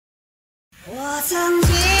我曾经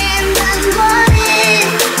等过你，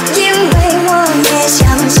因为我也相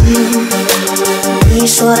信你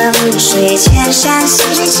说的万水千山，细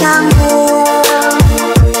水长流。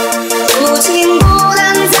如今不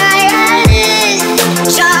能再爱你，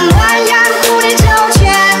像鸳鸯蝴蝶周旋。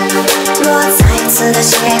若再次的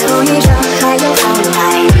邂逅，你仍还有方爱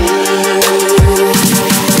你。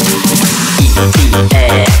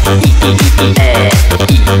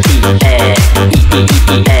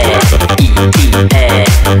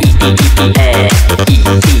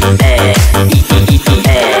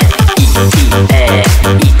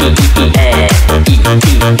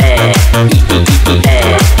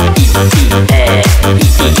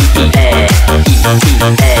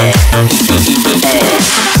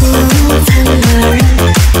不曾的人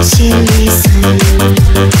心里思念，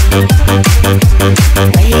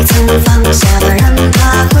未曾放下的人怕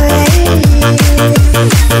回忆，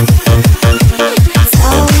早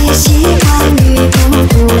已习惯于孤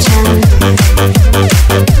独缠绵，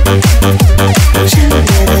深夜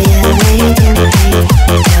的眼泪颠沛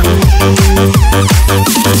流离。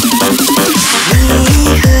你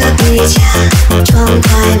何必假装快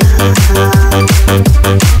乐？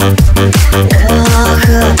我何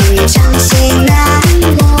必伤心难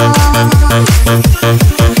过？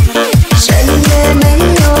谁也没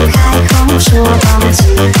有开口说放弃，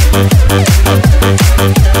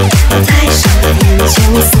太少的眼睛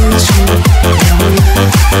四处流落。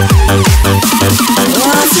我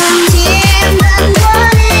曾经等过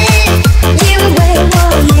你，因为我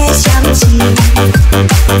也相信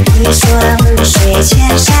你说的万水千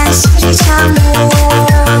山，细水长流。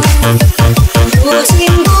如今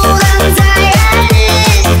不能再爱你，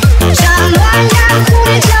像鸳鸯蝴蝶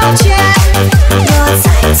周旋。若再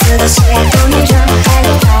次的邂逅，你仍还有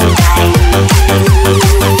方爱你。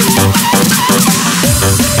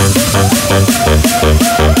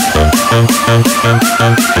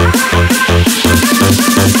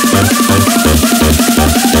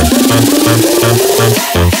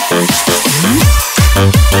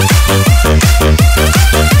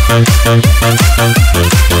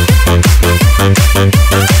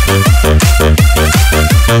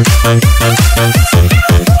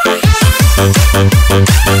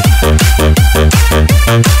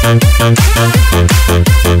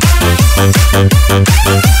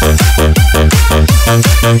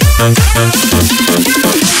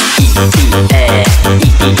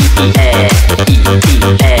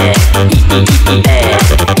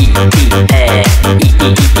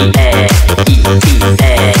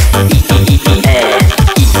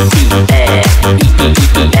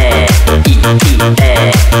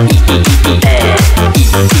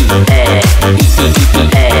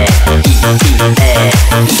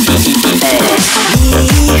你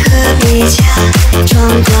何必假装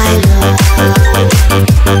快乐？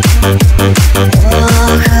我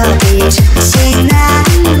何必真心难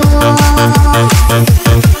过？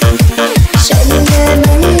谁也没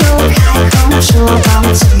有开口说放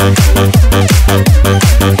弃，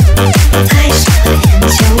太少的眼睛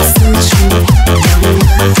四处流落。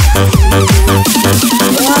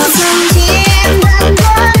我曾经等过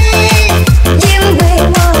你，因为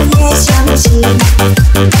我也相信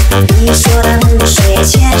你说的万水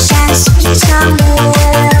千山，细水长流。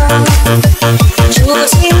如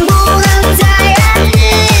今不能再爱你，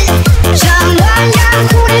像鸳鸯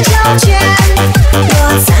蝴蝶周旋。若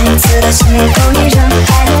再次的邂逅，你仍还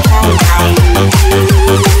有方爱你。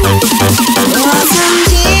我曾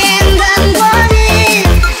经等过你，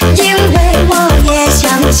因为我也相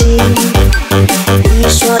信你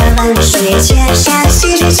说的万水千山，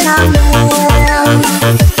细水长流。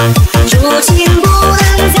如今不能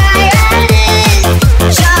再爱你，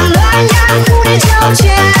像鸳鸯蝴蝶周旋。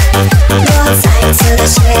若再次的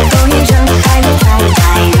邂逅，你仍还有方爱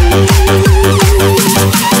你。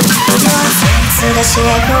若再次的邂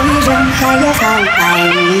逅，你仍还有方爱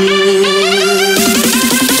你。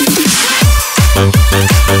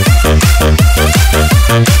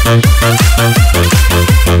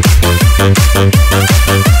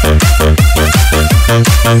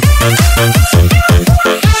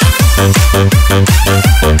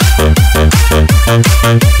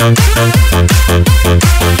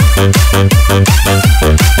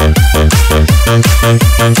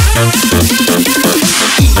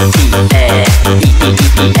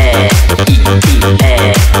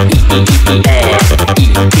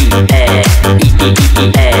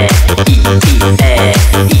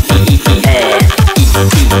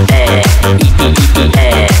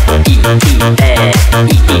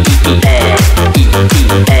DP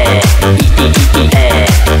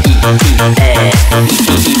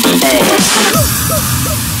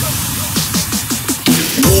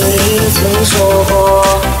曾说过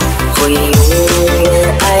会永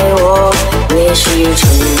远爱我，也许承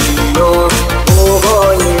诺，不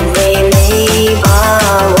过因为没把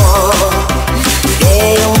握。别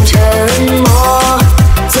用沉默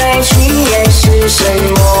再去掩饰什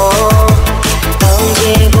么，当结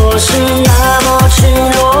果是那么赤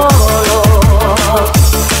裸裸。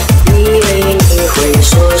以为你会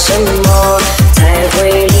说什么才会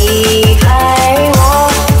离开我，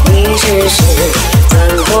你只是转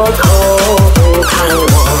过头不看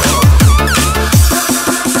我。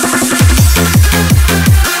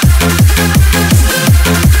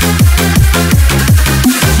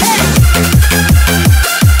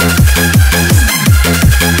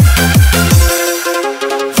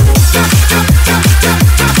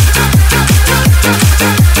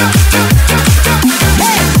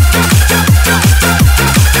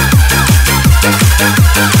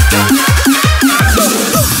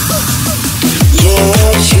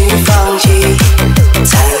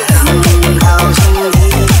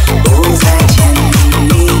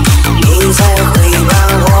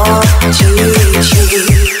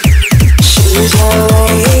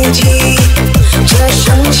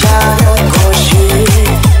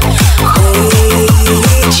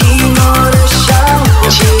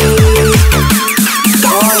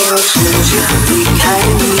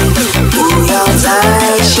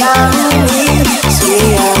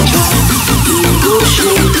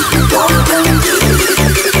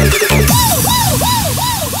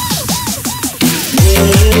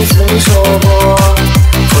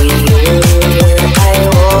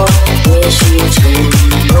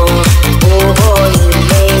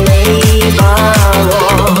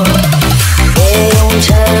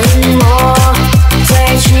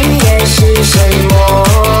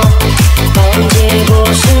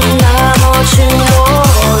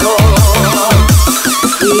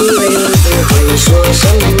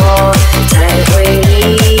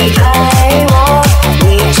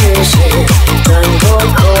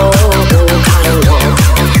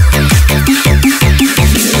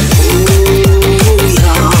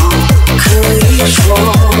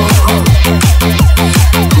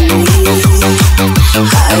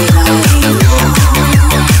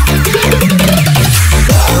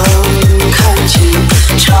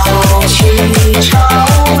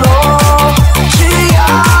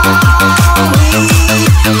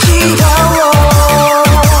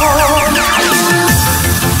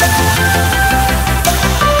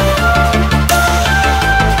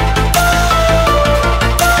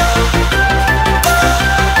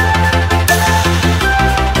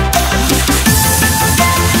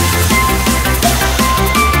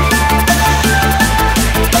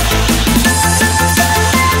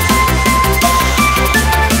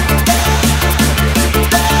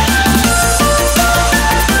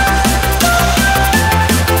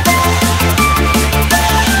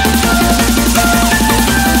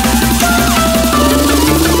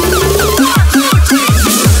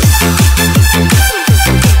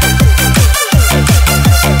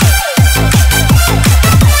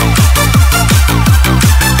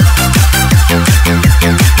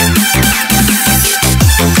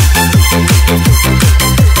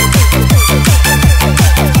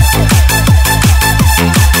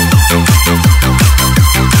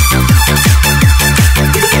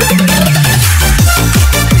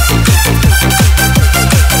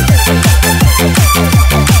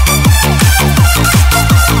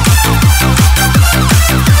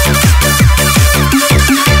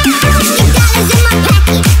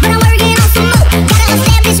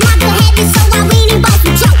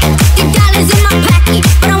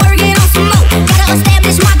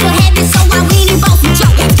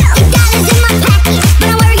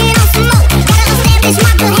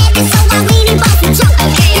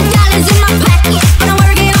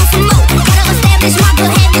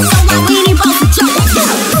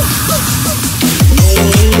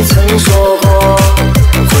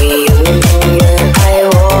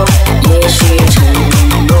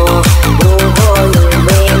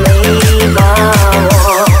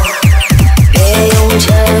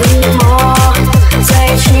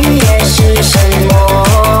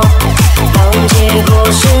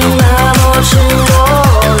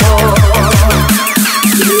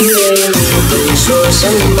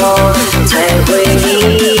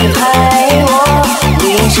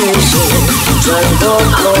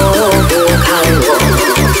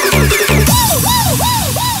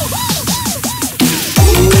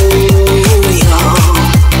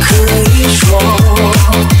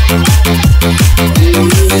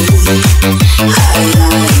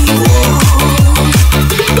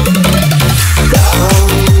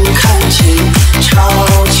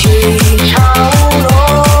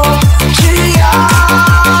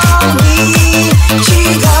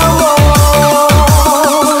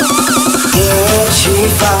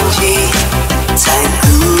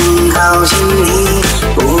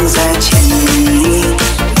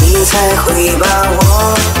会把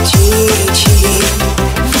我记起。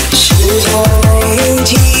时间累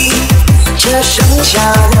积，这剩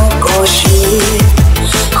下的果实，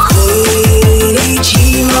回忆里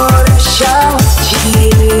寂寞的香气。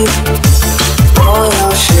我要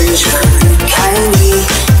试着离开你，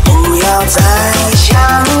不要再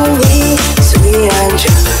想你，虽然这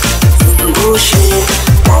并不是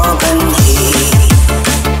我本意。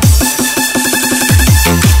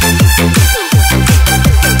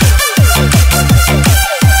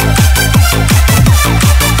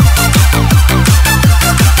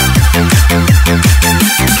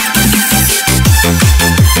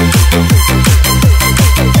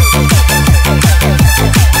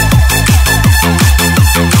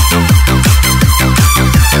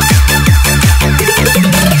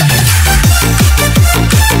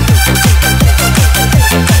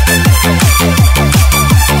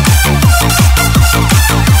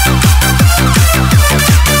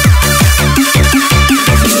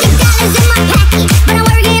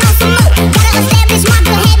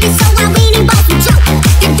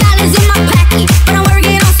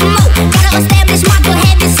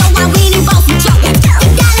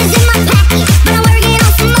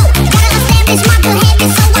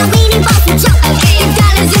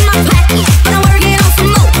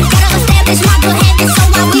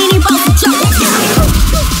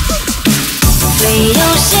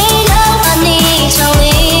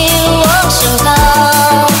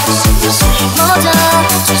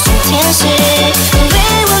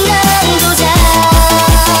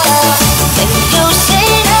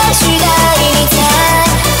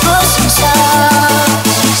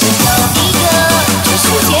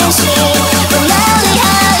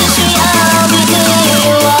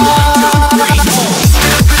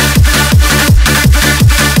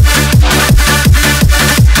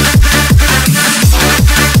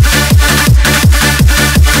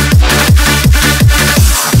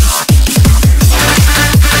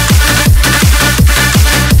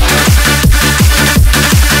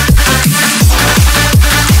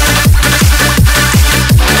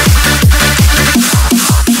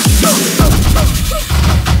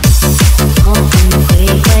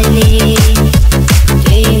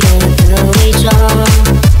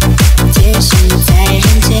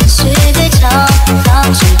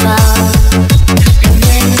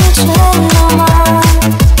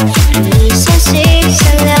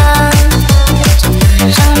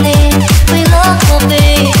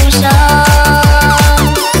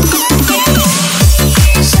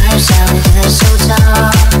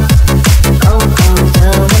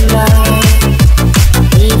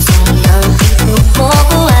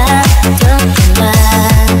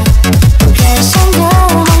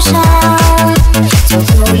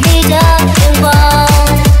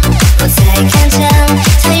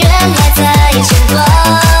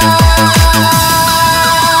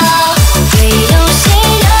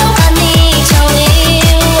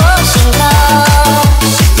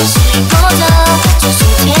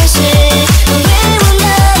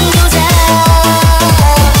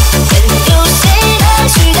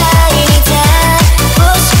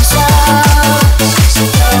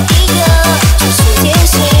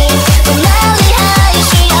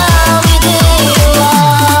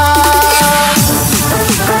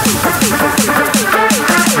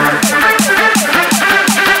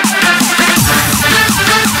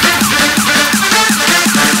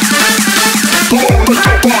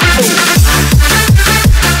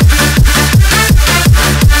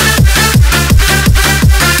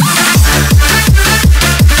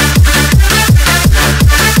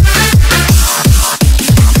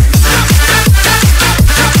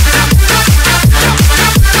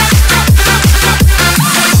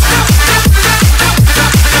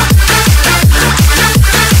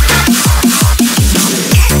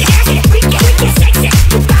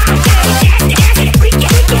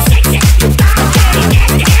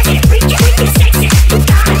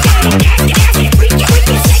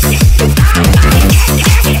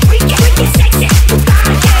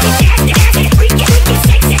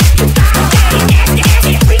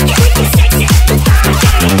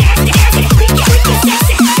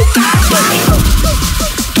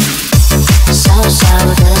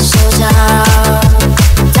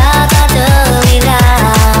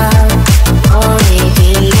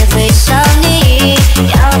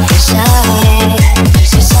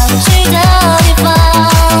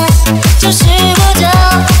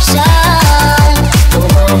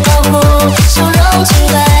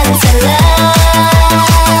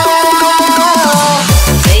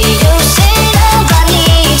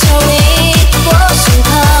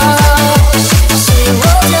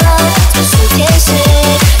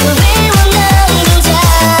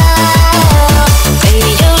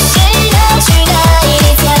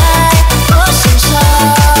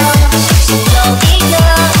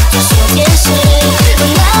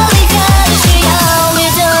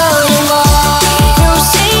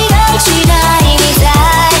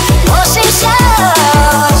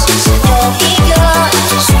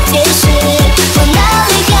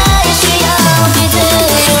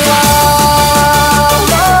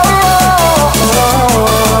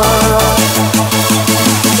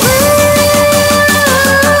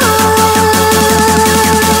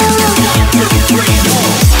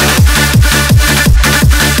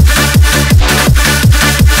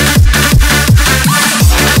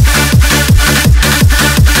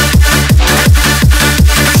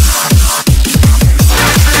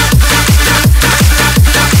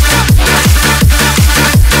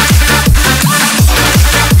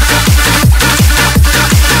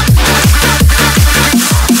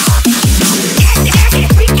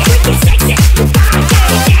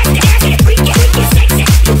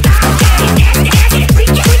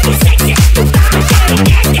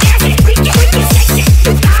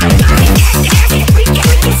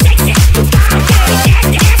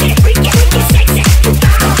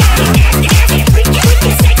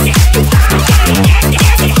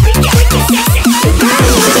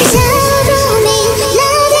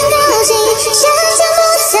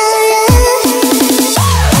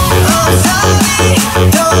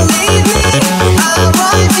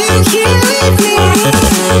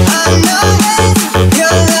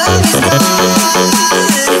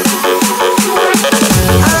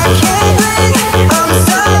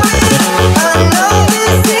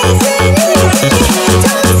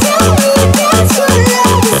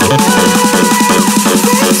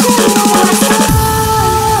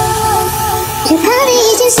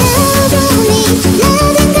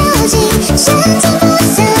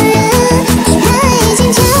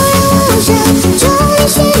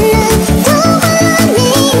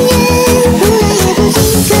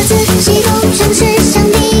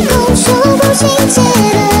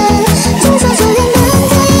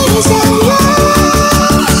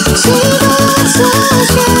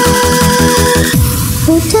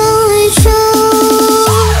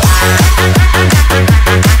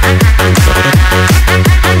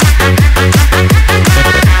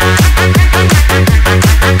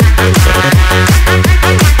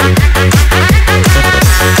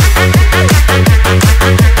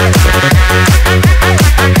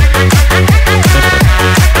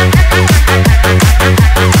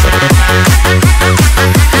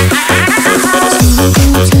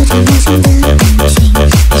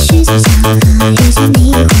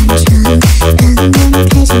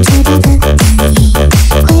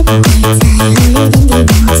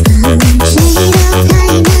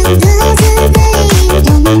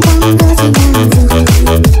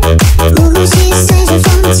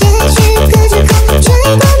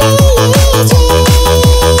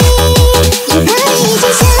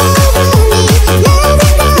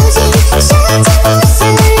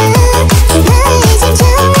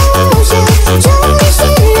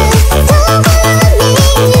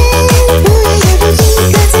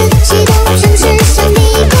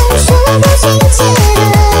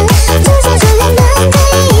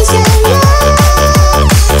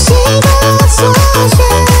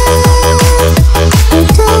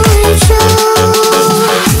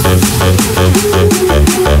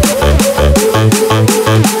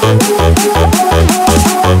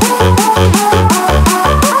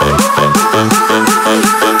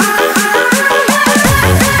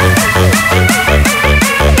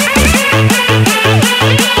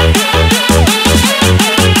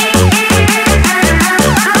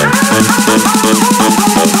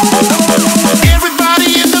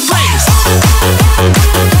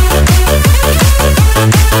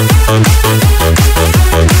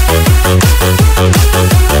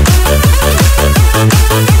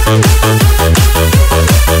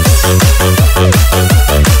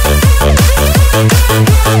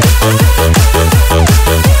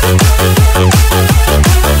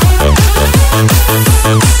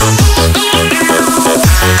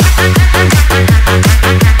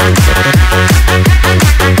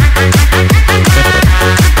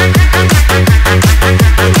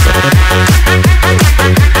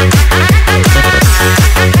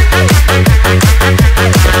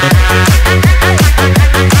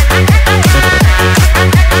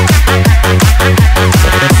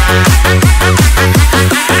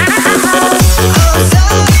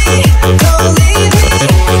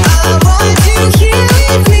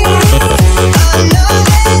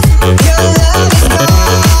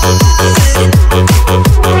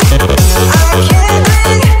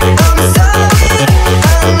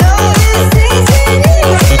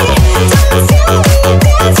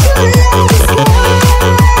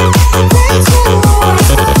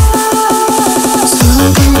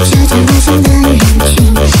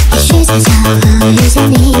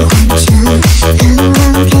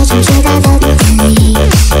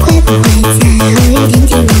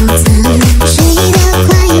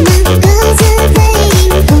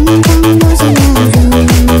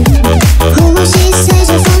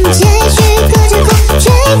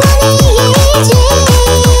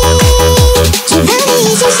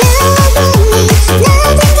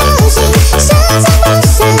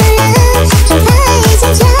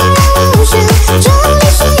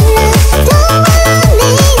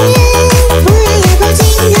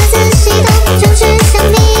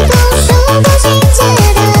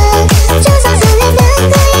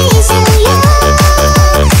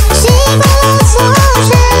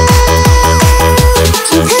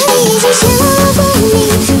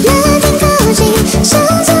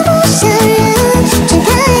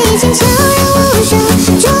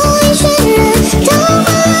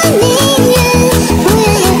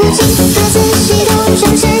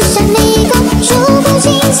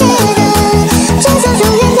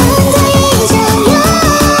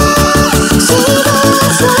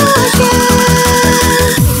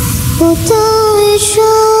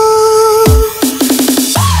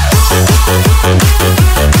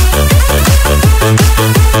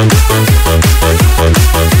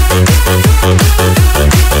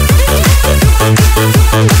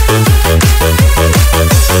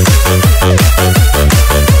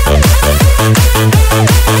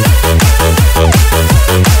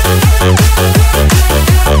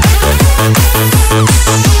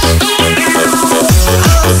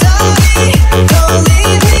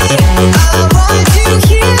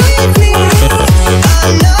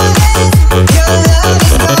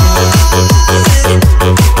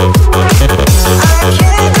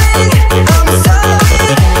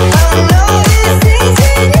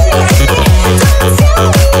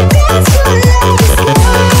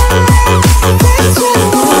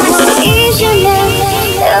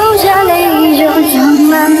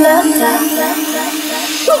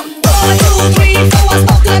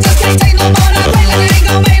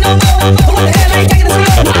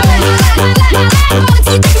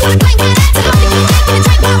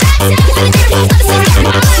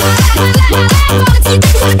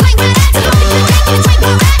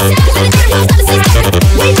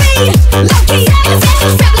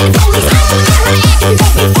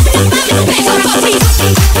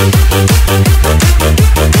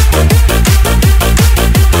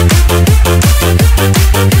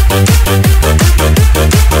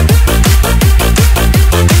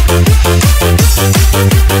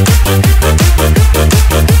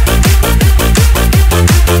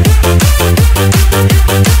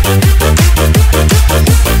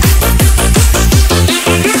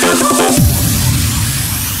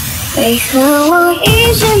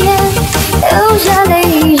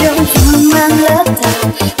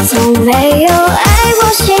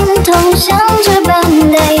像这般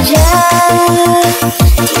待着。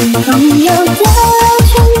听朋友的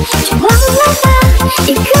劝，就忘了吧，一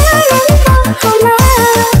个人过好吗？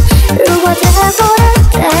如果他过得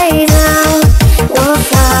太早，我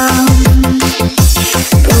放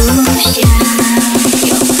不下，有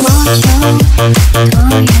多久多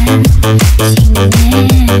远纪念，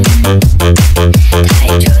太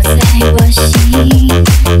住在我心里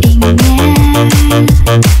面。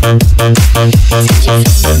曾经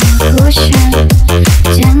奋不顾身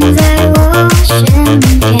站在我身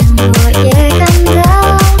边，我也感到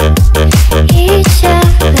一切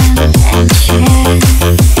很安全。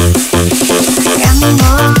让我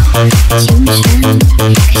青春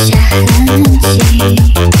刻下痕迹，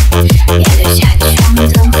也留下冲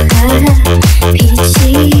动和脾气。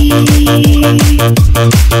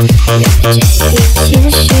有着这一期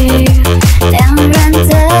许两人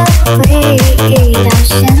的回忆，到现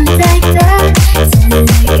在的自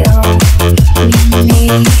由面临。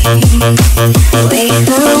为何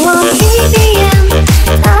我一闭眼，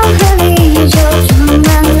脑海里就装满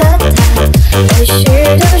了他？或许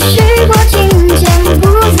都时过境迁，不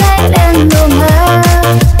再联络吗？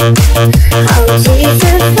好几次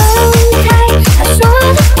分开，他说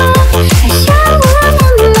的话还像我那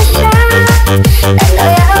么傻。难道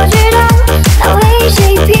要知道他为谁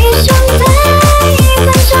披上的一份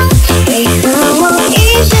伤？为何我一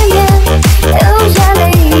见面流下泪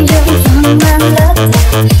就装满了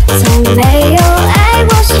他？从没有爱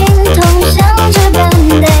过，心痛像这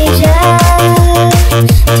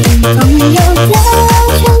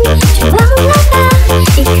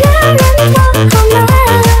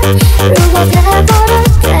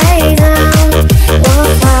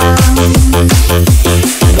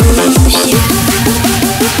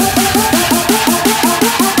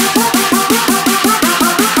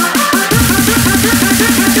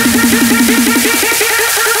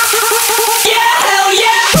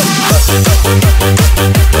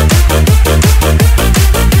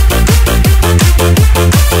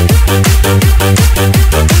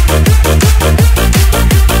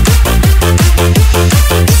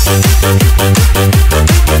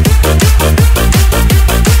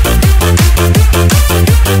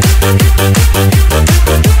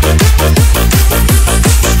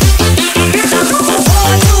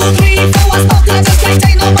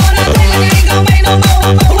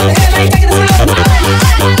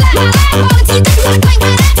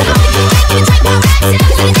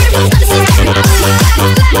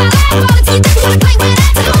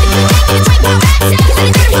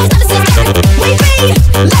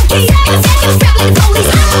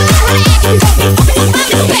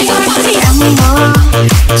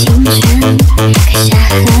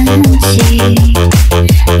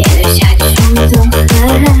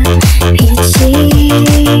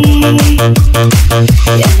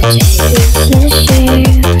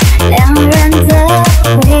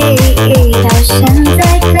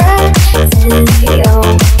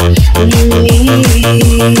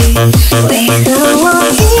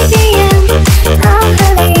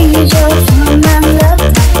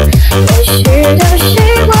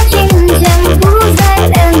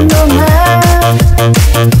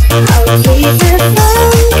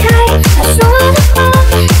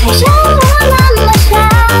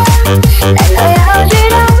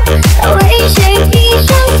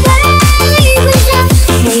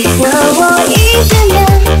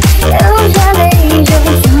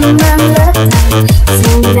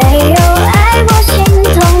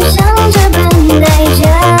般待着。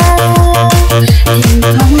听朋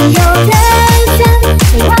友的劝，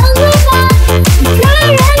就忘了吧，一个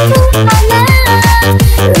人过好吗？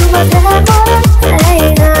如果他过得太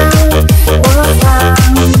早，我放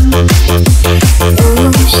不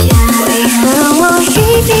下。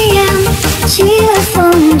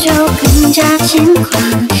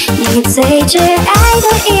最挚爱的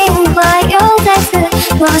樱花又再次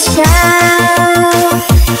落下，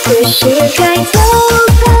只是该走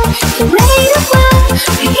吧，所谓的话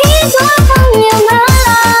可以做朋友吗？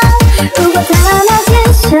如果他那天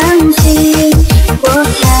相信我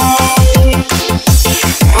还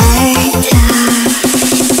爱他。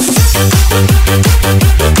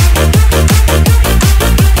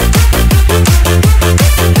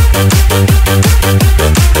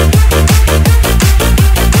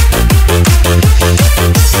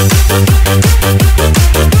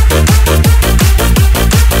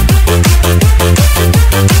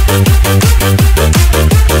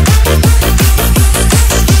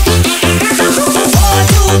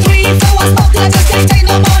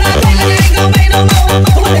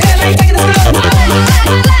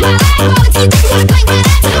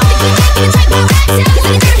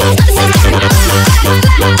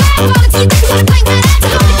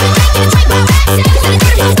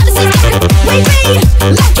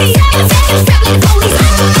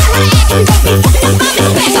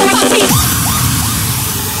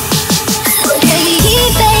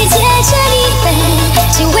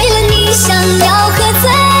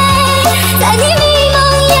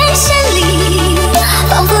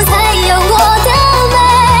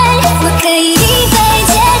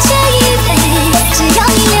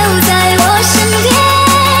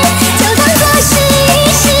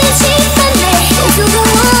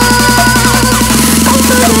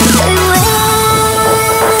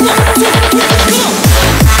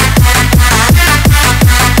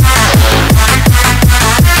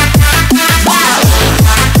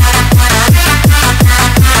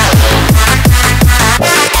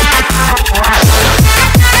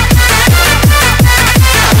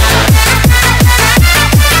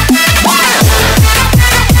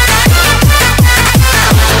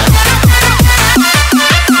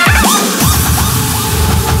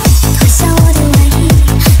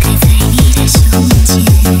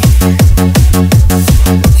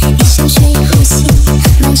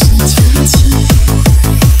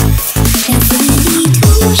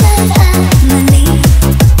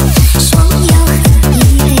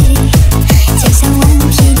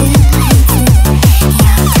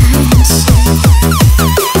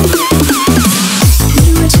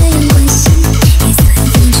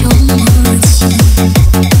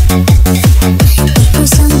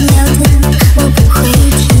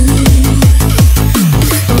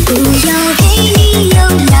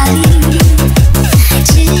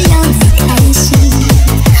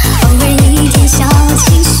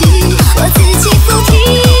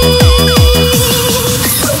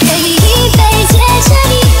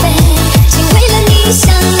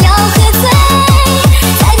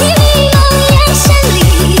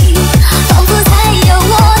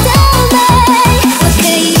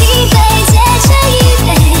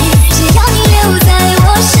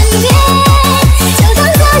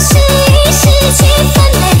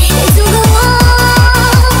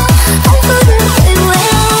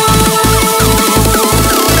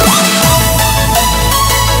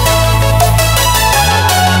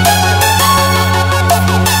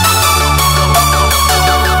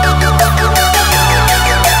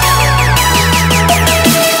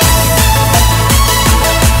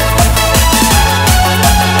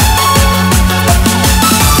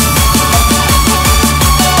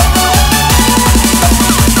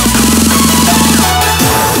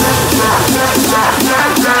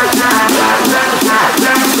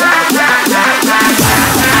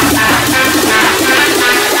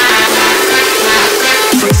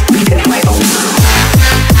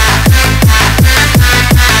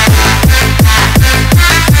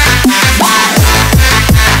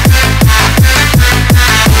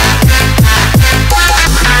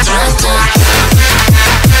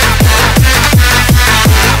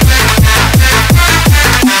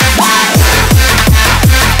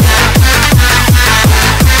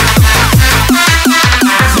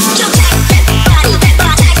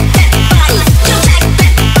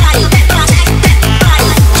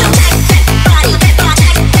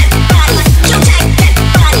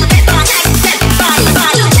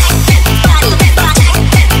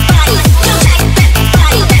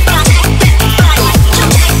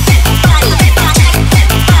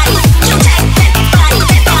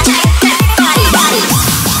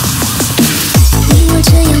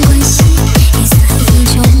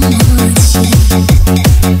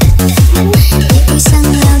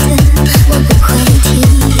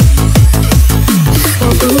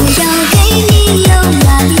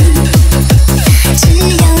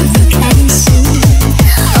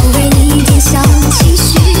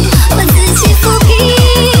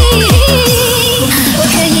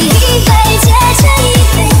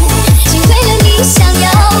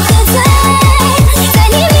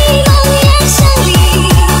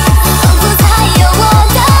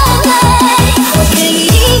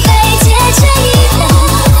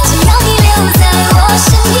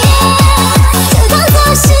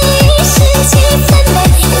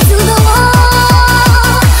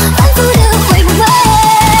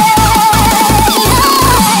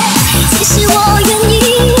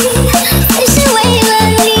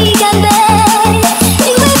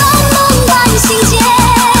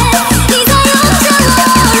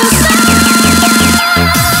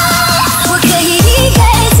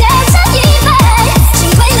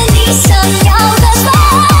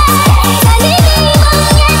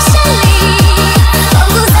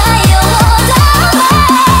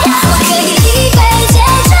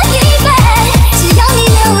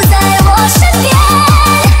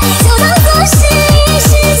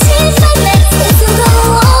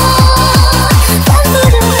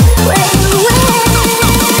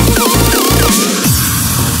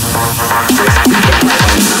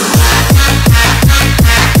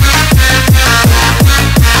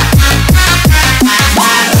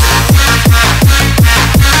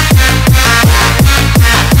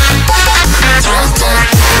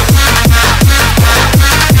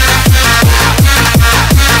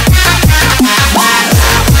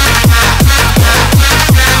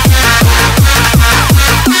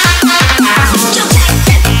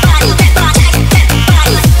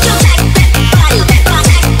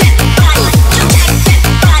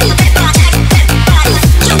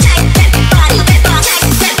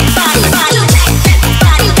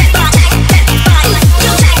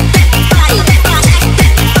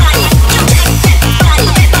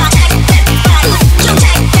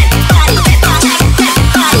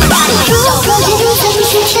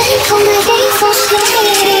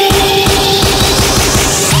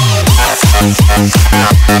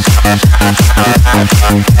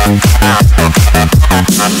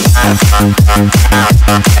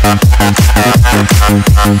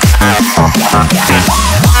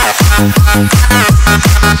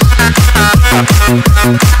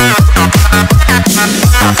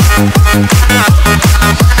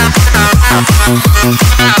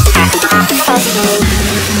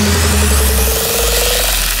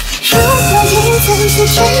如果云层是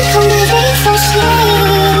天空的一封信，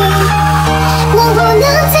能不能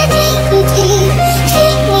再听一听，听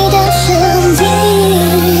你的声音？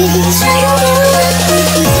假如别问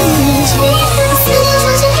你，思念放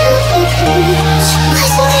进入一瓶，快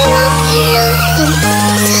送给我，别让人担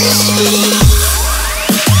心。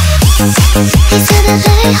彼此的最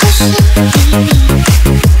后是秘密，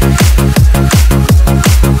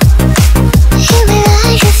因为爱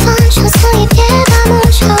越放长，所以别把梦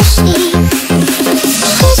吵醒。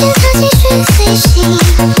时间它继续飞行，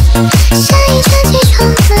下一站机场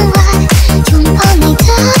门外，拥抱你的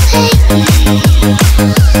背影。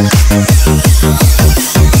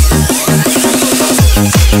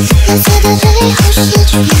蓝色的最后是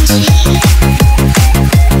全景，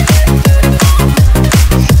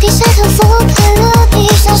低下头覆盖了地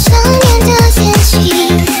上想念的天气。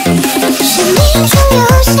生命中有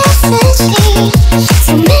些事情，从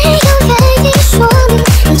没有原因说明，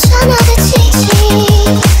那刹那的奇迹。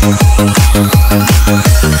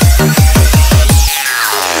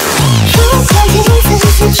如果云层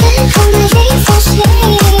是天空的一封信，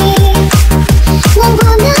能不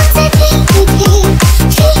能再听一听，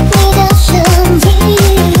听你的声音？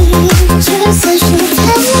就算是探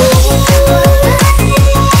秘，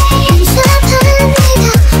沿着攀比它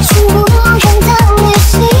是无人的旅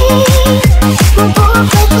行，我不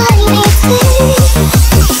会怪你听。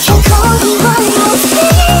天空一望无际，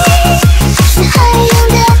是海洋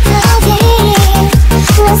的倒影，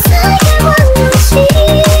蓝色一望无际，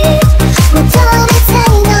我到底在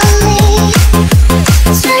哪里？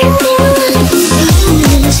假如别问你，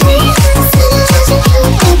思念放进入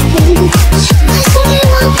一瓶，快送给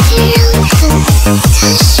我，别让人担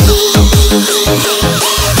心。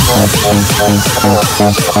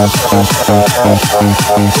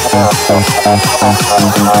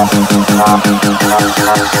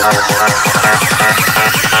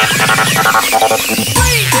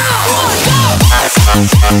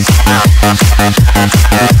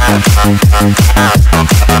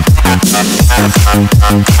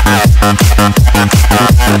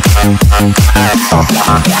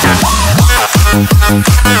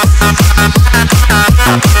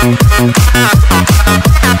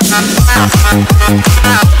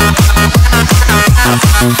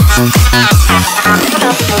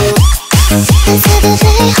蓝色的最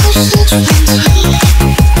后是全景，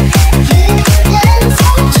雨人风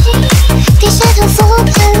轻，低下头覆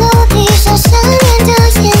盖了地上想念的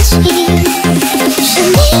天气。生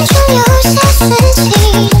命中有些事情，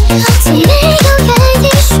从没有原因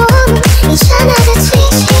说明，那刹那的奇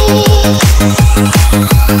迹。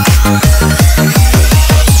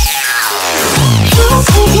如果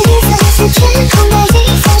云层是天空的一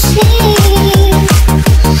封信，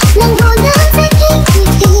能不能再听一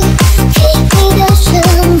听，听你的声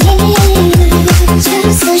音？就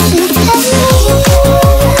算是探秘，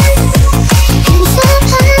沿着攀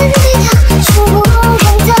比它是无人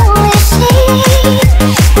的旅行，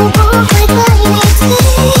我不会怪你听。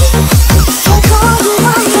天空一望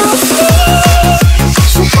无际，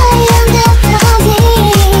是海洋的倒影，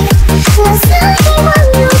蓝色一望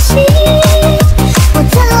无际，我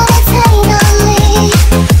到底在哪里？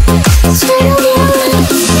假如别问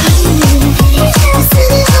你，思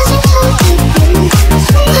念放进同一瓶，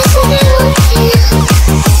快送给我，别让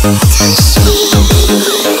人担心。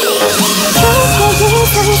如果云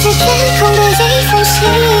层是天空的一封信，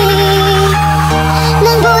能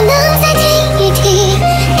不能再听一听，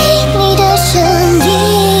听你的声音？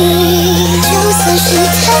就算是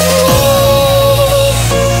探秘，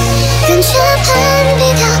跟着攀比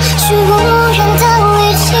它是无人的旅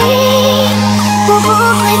行，我不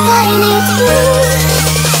会怪你听。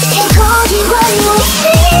天空一望无际，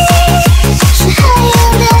是海洋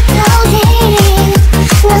的倒影，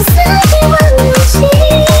蓝色一望无际，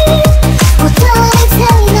我到底在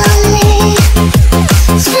哪里？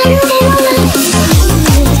假如别问你，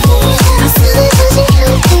思念放进入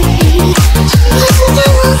一瓶，快送给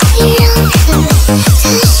我，别让人担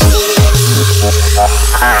心。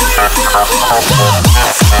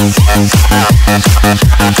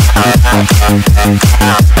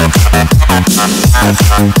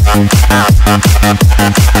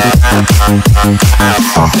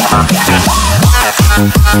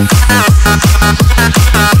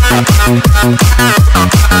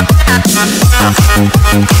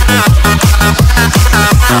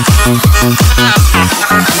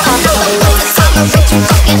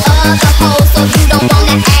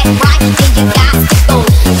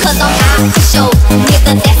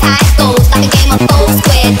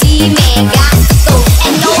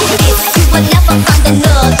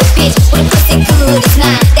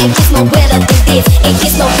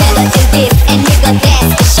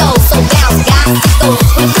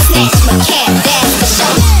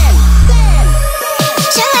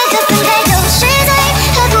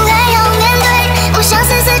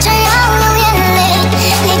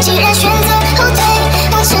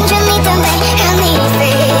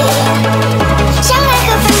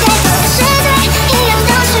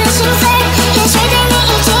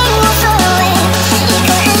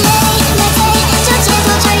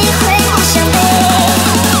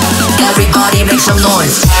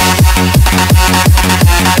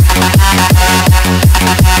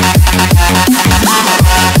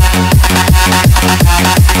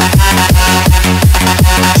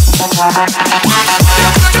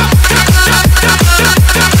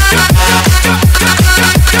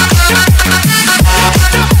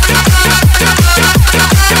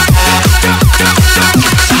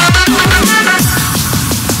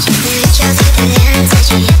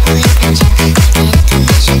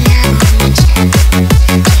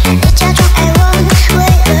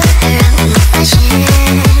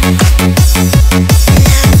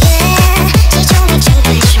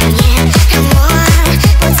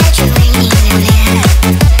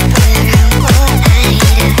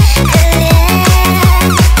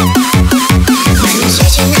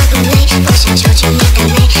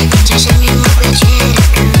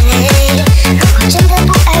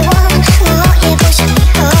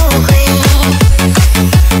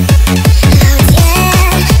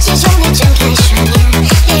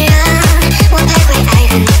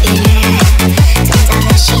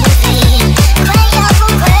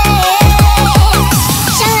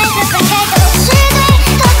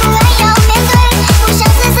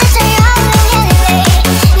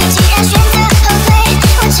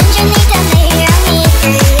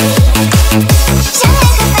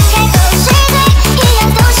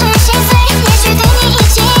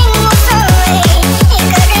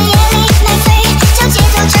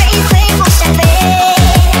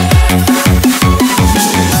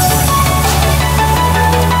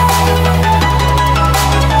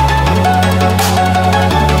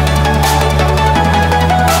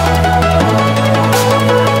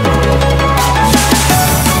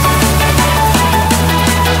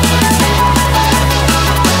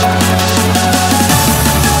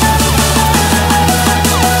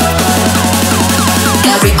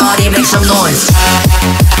make some noise.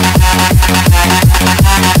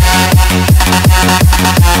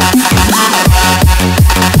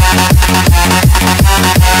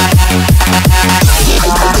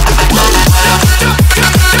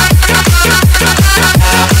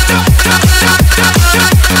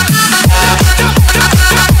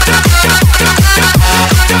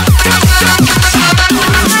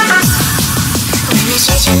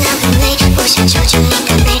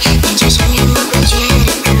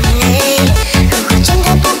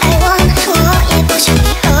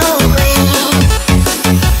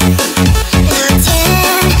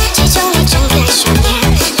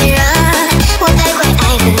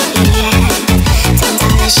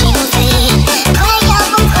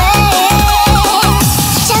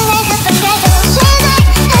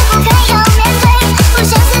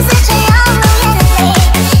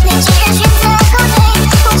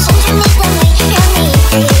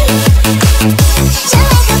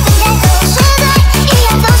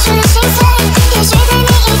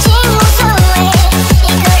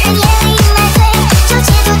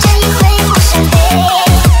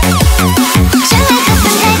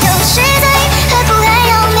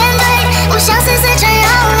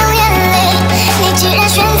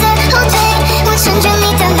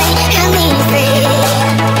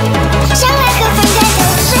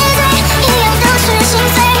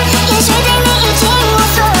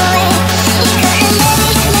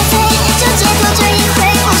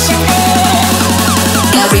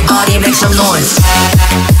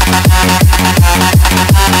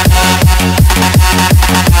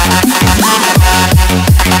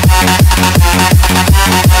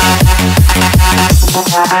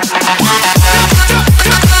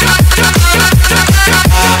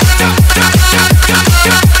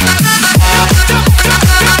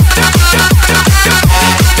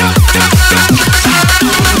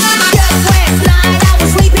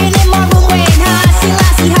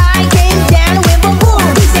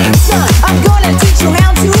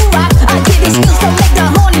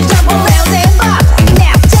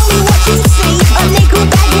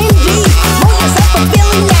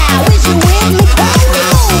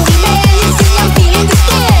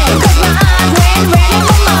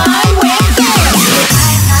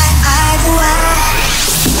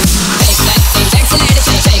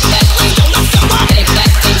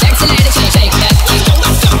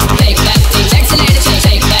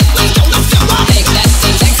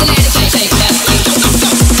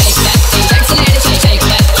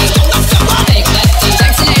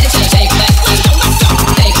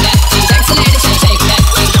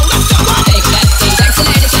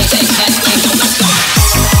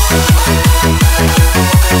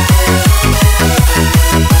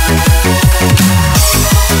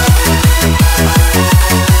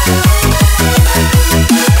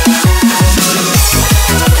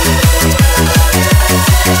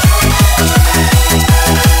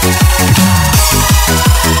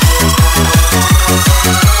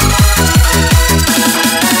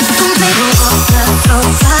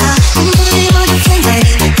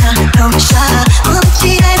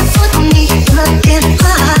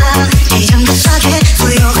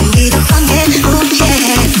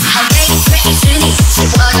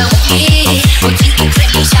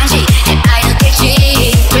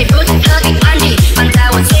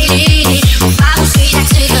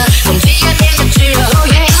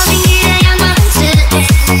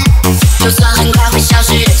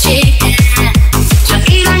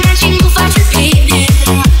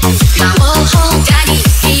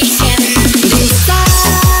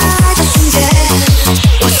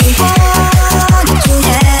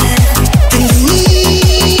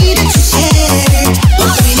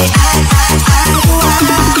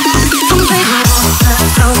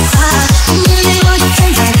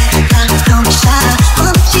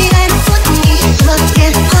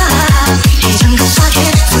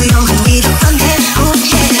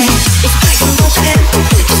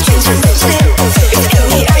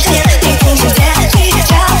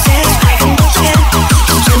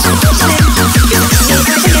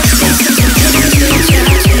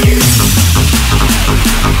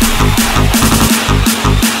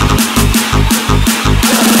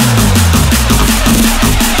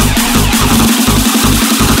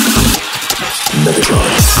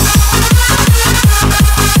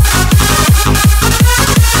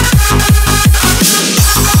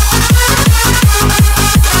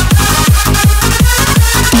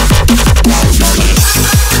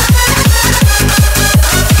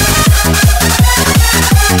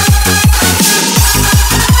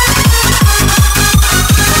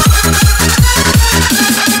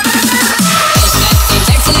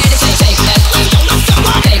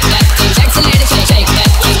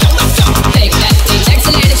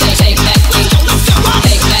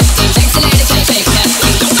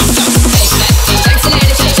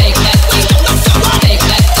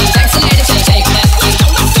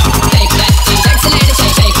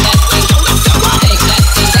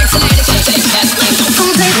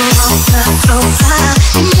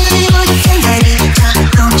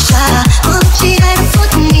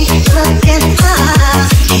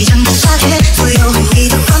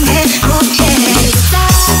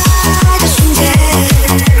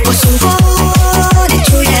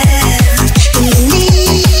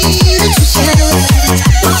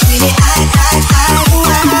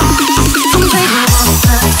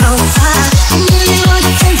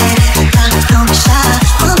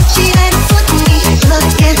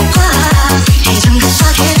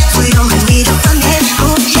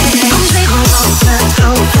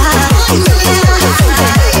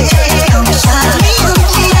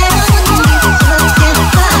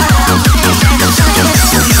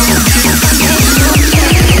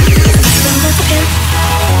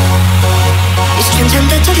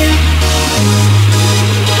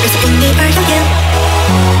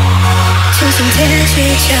 心贴去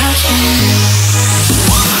教训。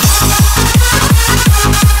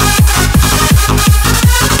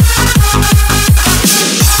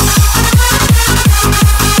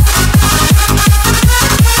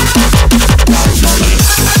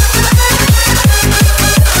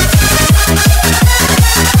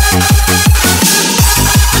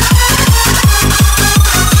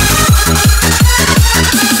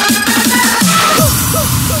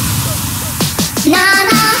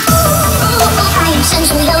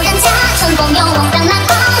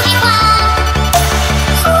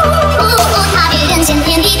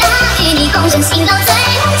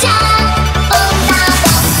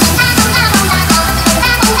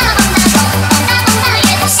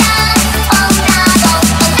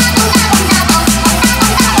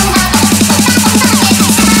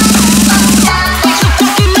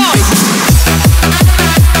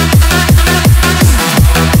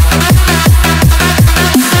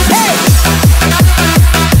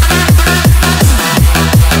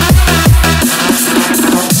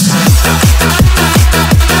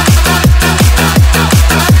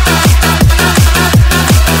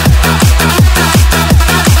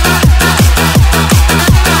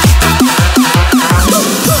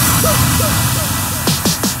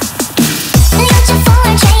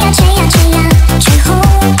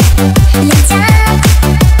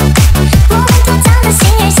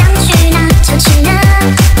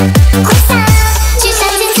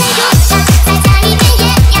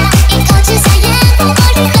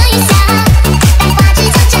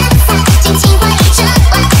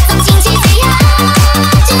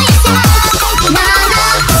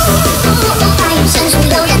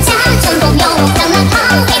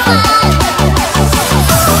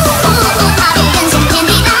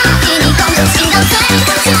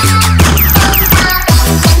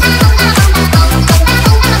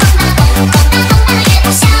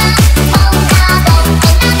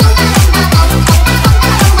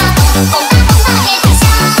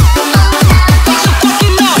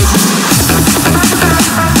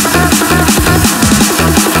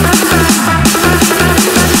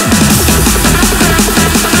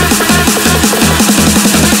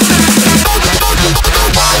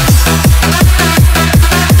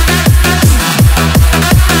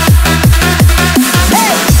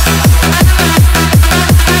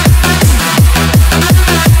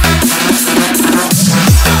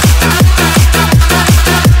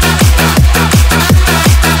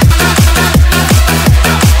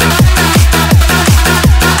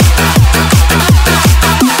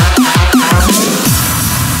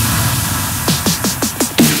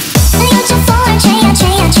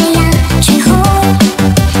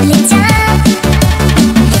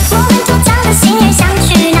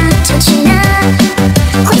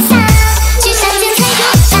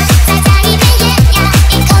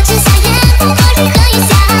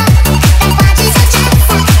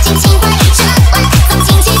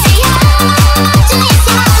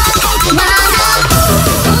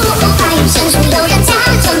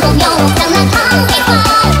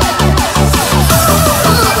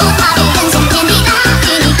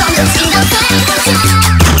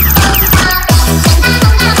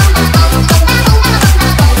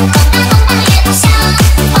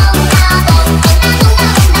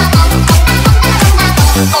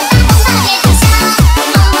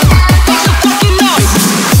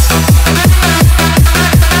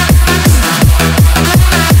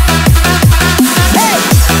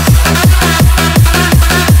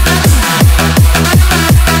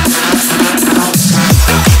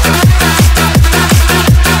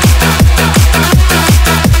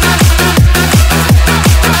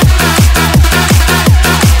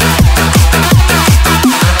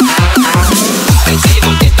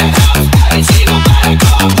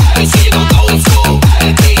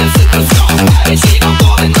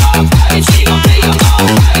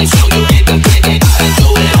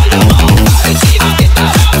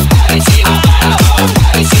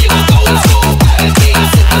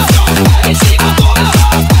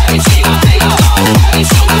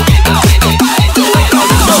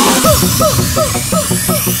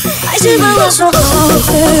释放的时候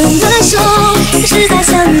很难受，实在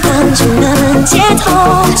想躺只能街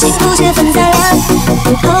头，幸福却分在两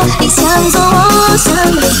头，你想走我想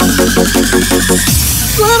留，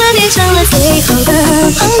我们变成了最好的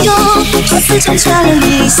朋友，说死成全了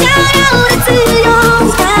你想要的自由，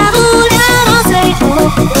大不了到最后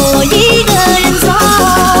我一个人走，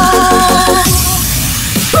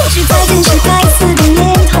或许再见是该死的念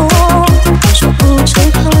头，说不出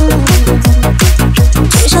口，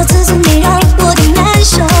至少自己没让我的难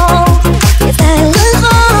受，别再问候，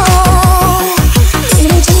你对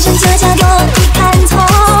真真假假都已看透，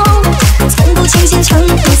曾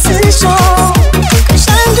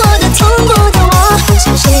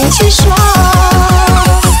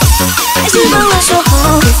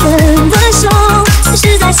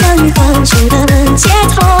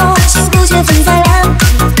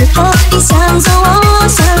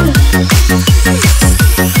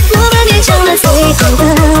好的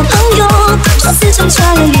朋友，多次成全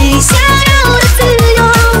了你想要的自由，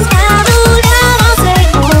大不了到最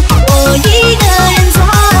后我一个人走。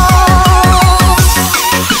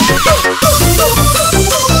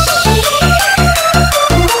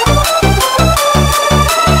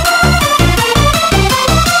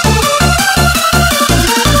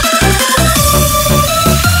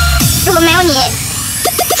如果没有你，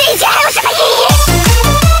这一切还有什么意义？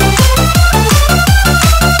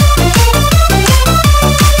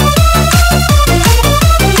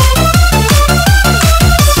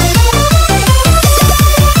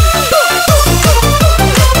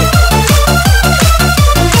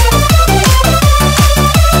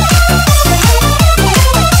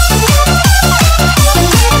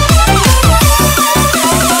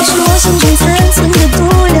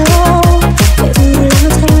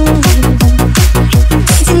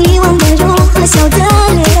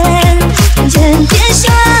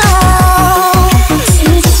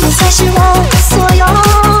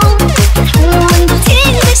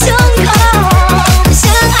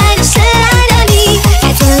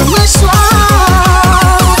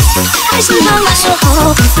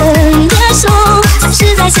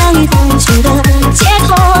相遇当初的街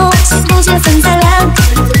头，幸福却分在两个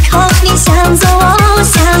路口。你想走，我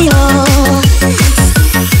想游，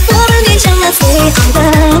我们变成了最好的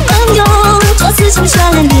朋友，多次成全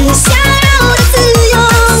了你想要的自由，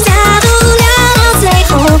大不了到最后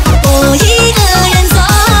我一个人走。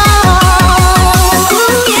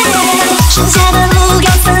剩下的路该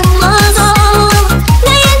怎么走？难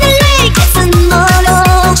言的泪该怎么流？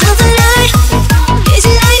这份爱，一直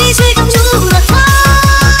爱你却扛住了痛。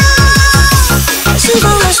是放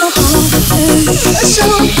了手后分的手，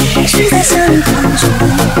是在相遇当初的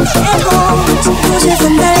街头，幸福却分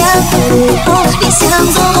在两个路口。你想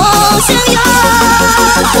走，我想游，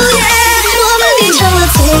我们变成了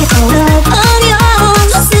最好的朋友，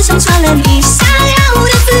多次成全了你想要的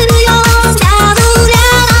自由，大不了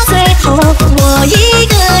到最后我一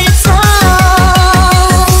个人走。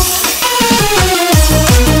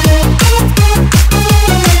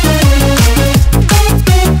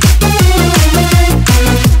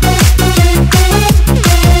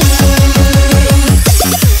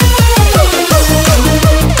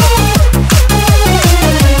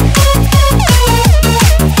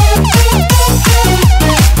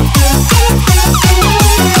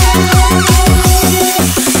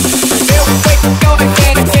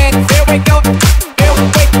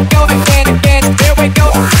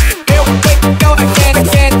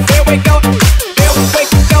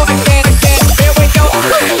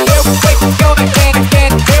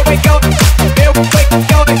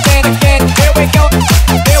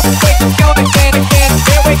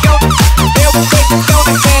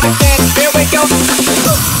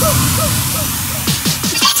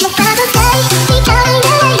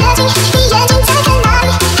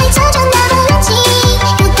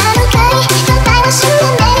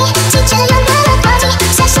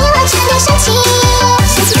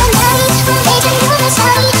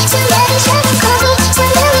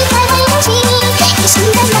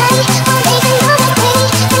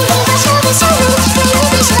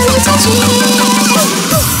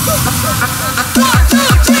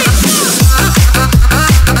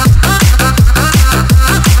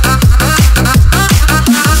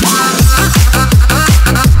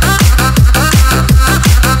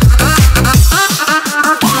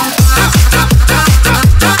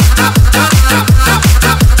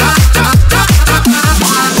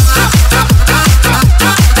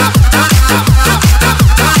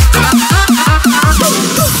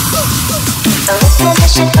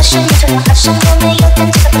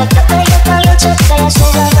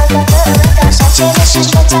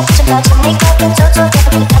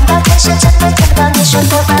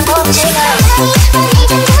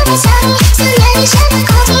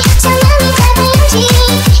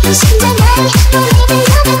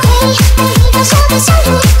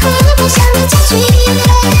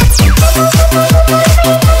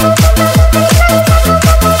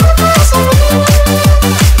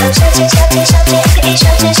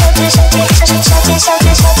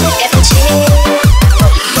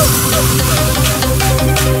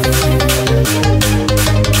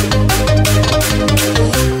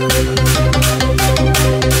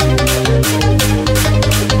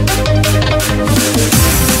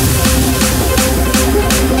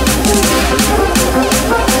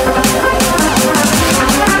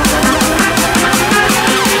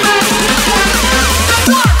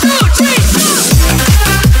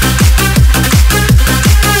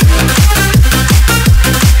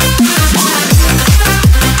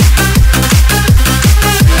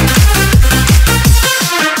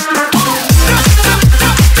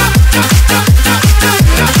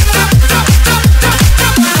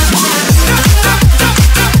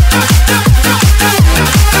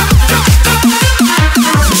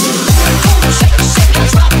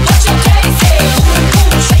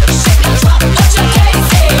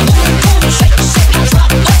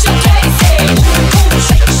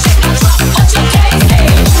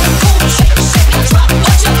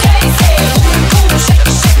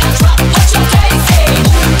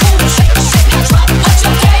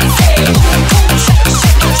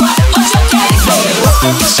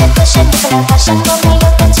是让它闪光的